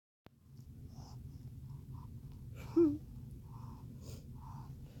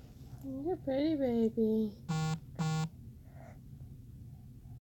You're pretty, baby.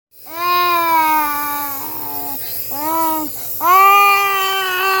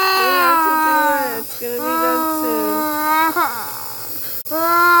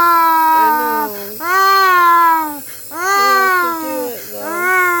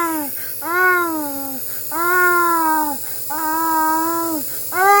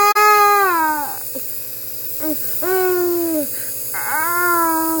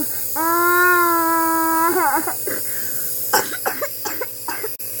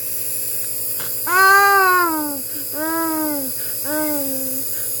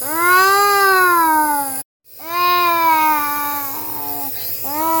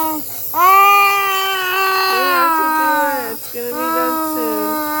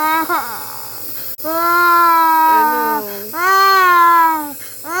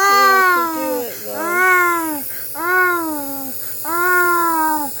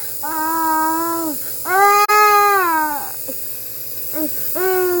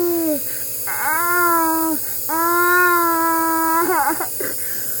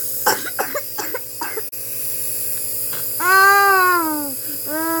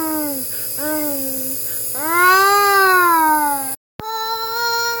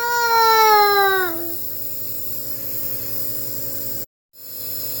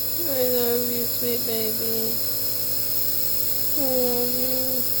 Sweet baby. I love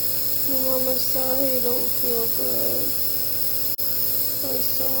you. Your mama sorry you don't feel good. I'm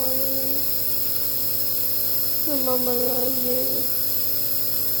sorry. Your mama loves you.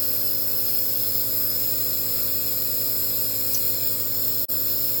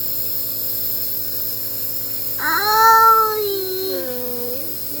 Oh, I'm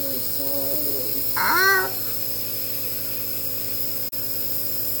really sorry.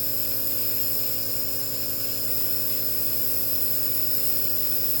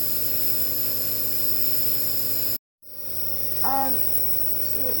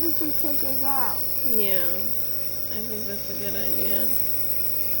 See if we can take it out. Yeah, I think that's a good idea.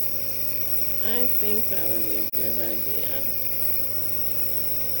 I think that would be a good idea.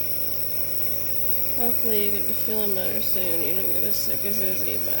 Hopefully you get to feeling better soon. You don't get as sick as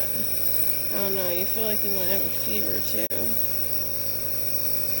Izzy, but I don't know, you feel like you might have a fever too.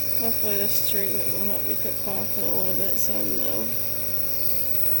 Hopefully this treatment will help you quit coughing a little bit some though.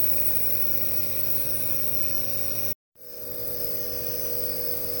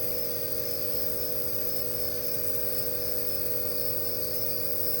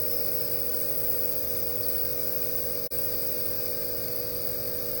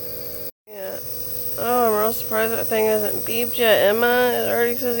 Yeah. Oh, I'm real surprised that thing hasn't beeped yet. Emma, it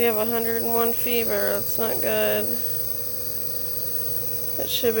already says you have 101 fever. That's not good. It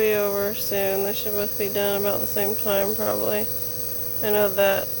should be over soon. They should both be done about the same time, probably. I know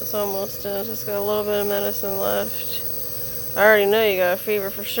that it's almost done. Just got a little bit of medicine left. I already know you got a fever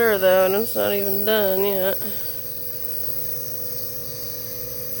for sure, though, and it's not even done yet.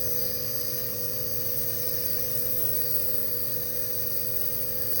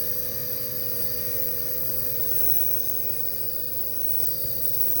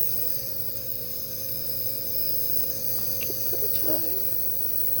 Tight.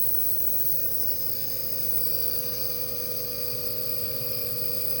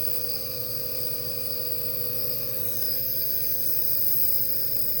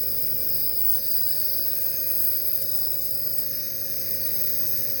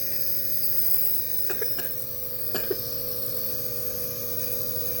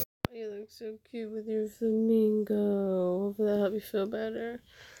 You look so cute with your flamingo. Hopefully that'll help you feel better.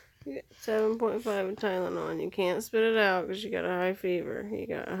 You got 7.5 in Tylenol, and you can't spit it out because you got a high fever. You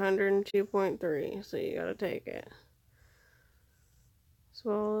got 102.3, so you gotta take it.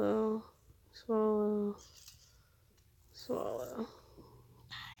 Swallow, swallow, swallow.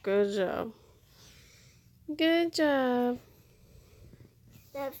 Good job. Good job.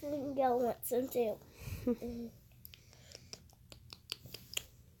 That flamingo wants some too.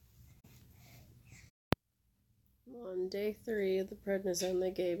 On day 3 of the prednisone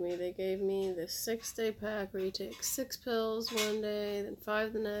they gave me the 6-day pack where you take 6 pills one day, then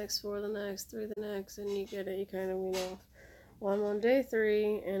 5 the next, 4 the next, 3 the next, and you get it, you kind of wean off. Well, I'm on day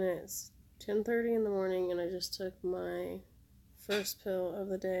 3, and it's 10:30 in the morning, and I just took my first pill of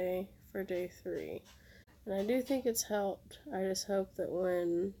the day for day 3. And I do think it's helped. I just hope that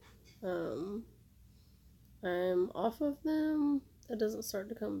when I'm off of them, it doesn't start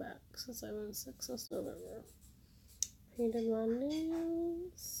to come back, since I've been sick since November. Painted my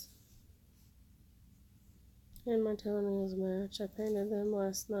nails. And my toenails match. I painted them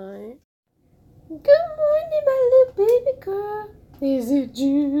last night. Good morning, my little baby girl. Is it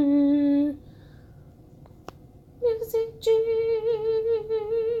June? Is it June?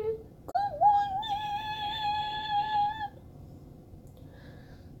 Good morning.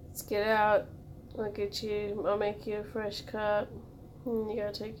 Let's get out. I'll get you. I'll make you a fresh cup. And you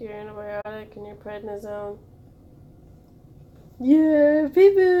gotta take your antibiotic and your prednisone. Yeah,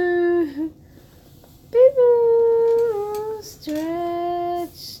 boo-boo. Boo-boo.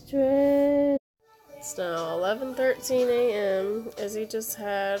 Stretch, stretch. It's now 11:13 a.m. Izzy just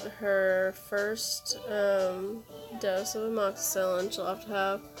had her first dose of amoxicillin. She'll have to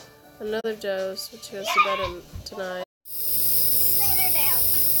have another dose when she goes to bed tonight. Sit her down.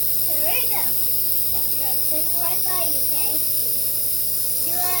 Sit her down. Now go sit right by you, okay?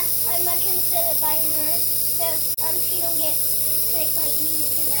 I'm gonna sit it by her so she don't get sick like me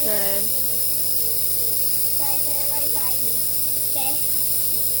because I didn't. So I sit it right by you, okay?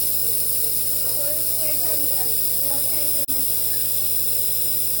 Your tummy up. Don't turn your head.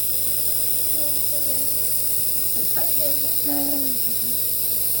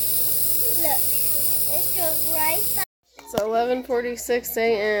 Look, it goes right by. It's 11:46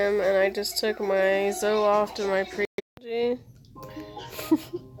 a.m. and I just took my Zoloft and my Pre-G.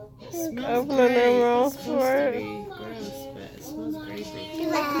 Opening their mouth for it. Gross, but it smells great. She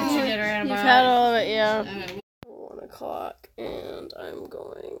Did you get her antibiotic? You've had all of it, yeah. Okay. 1 o'clock, and I'm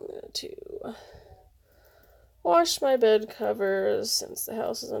going to wash my bed covers since the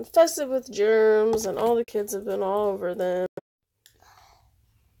house is infested with germs and all the kids have been all over them.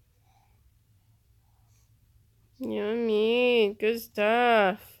 Yummy. Good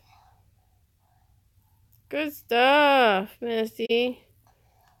stuff. Good stuff, Misty.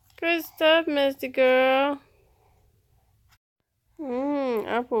 Good stuff, Misty girl.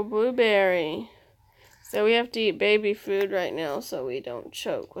 Apple blueberry. So we have to eat baby food right now so we don't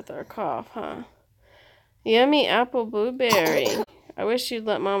choke with our cough, huh? Yummy apple blueberry. I wish you'd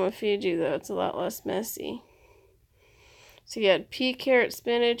let Mama feed you, though. It's a lot less messy. So you had pea, carrot,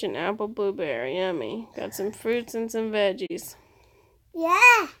 spinach, and apple blueberry. Yummy. Got some fruits and some veggies.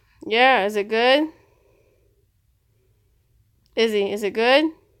 Yeah. Yeah, is it good? Izzy, is it good?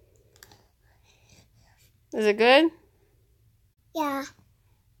 Is it good? Yeah.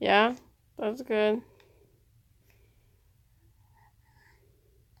 Yeah, that's good.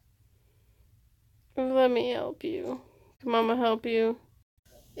 Let me help you. Can Mama help you?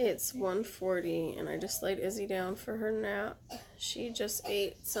 It's 1:40 and I just laid Izzy down for her nap. She just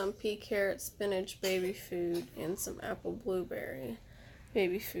ate some pea, carrot, spinach baby food and some apple blueberry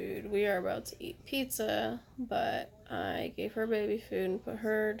baby food. We are about to eat pizza, but I gave her baby food and put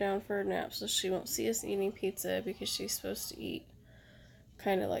her down for her nap so she won't see us eating pizza because she's supposed to eat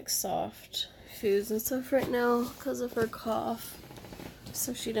kind of like soft foods and stuff right now because of her cough.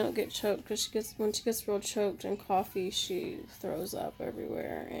 So she don't get choked, because when she gets real choked and coffee, she throws up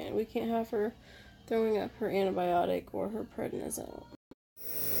everywhere, and we can't have her throwing up her antibiotic or her prednisone.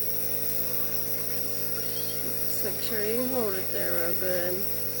 Just make sure you hold it there real good.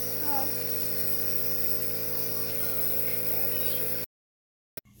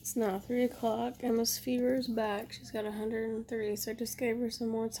 It's now 3 o'clock. Emma's fever is back. She's got 103, so I just gave her some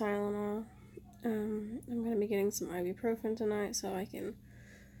more Tylenol. I'm going to be getting some ibuprofen tonight so I can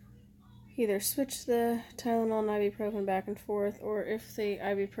either switch the Tylenol and ibuprofen back and forth, or if the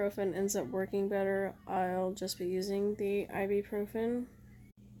ibuprofen ends up working better, I'll just be using the ibuprofen.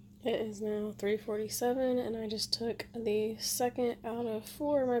 It is now 3:47 and I just took the second out of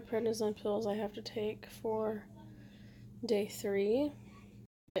 4 of my prednisone pills I have to take for day 3.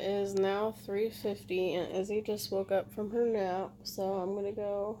 It is now 3:50 and Izzy just woke up from her nap, so I'm going to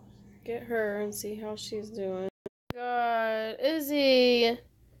go get her and see how she's doing. God, Izzy!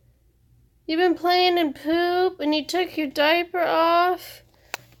 You've been playing in poop and you took your diaper off?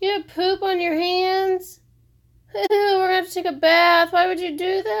 You have poop on your hands? Ew, we're gonna have to take a bath. Why would you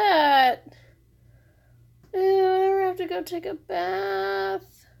do that? Ew, I never have to go take a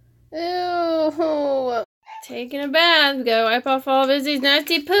bath. Ew. Taking a bath. Go wipe off all of Izzy's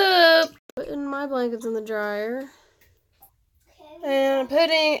nasty poop. Putting my blankets in the dryer. And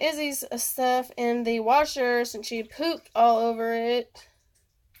putting Izzy's stuff in the washer since she pooped all over it.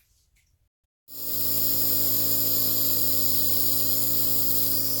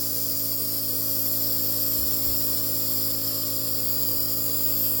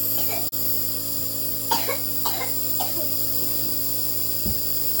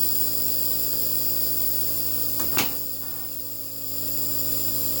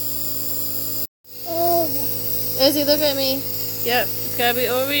 Izzy, look at me. Yep, it's gotta be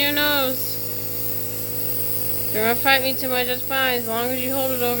over your nose. You're gonna fight me too much, that's fine, as long as you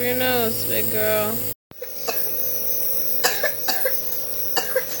hold it over your nose, big girl.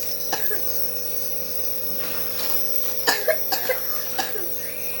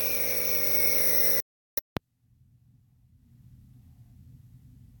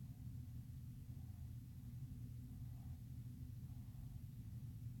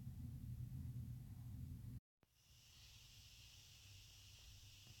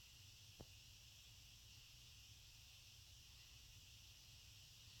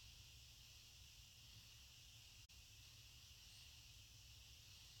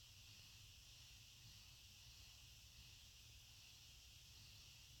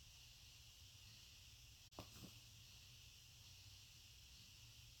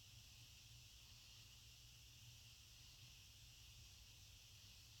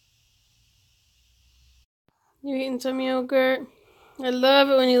 You eating some yogurt? I love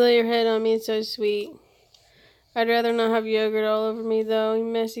it when you lay your head on me. It's so sweet. I'd rather not have yogurt all over me, though. You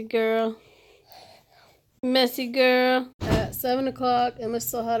messy girl. Messy girl. At 7 o'clock, Emma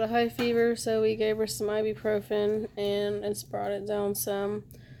still had a high fever, so we gave her some ibuprofen, and it's brought it down some.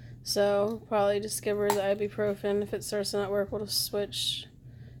 So, probably just give her the ibuprofen. If it starts to not work, we'll just switch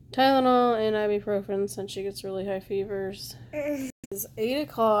Tylenol and ibuprofen since she gets really high fevers. It's 8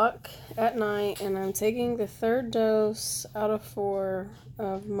 o'clock at night, and I'm taking the 3rd dose out of 4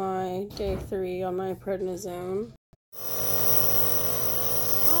 of my day 3 on my prednisone.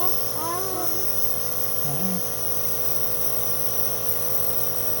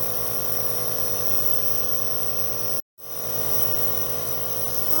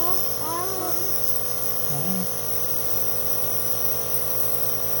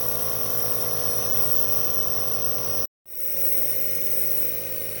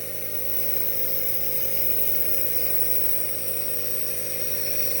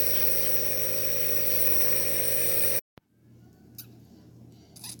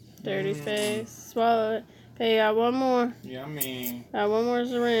 Dirty face. Swallow it. Okay, got one more. Yummy. Got one more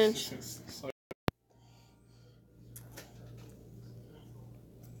syringe. It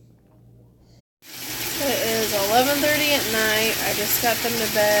is 11:30 at night. I just got them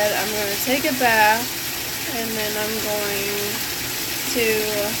to bed. I'm going to take a bath, and then I'm going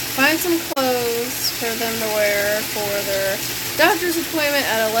to find some clothes for them to wear for their doctor's appointment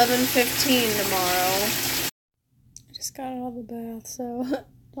at 11:15 tomorrow. I just got out of the bath, so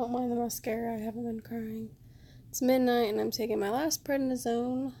don't mind the mascara. I haven't been crying. It's midnight, and I'm taking my last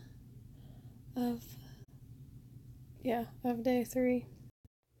prednisone of day 3.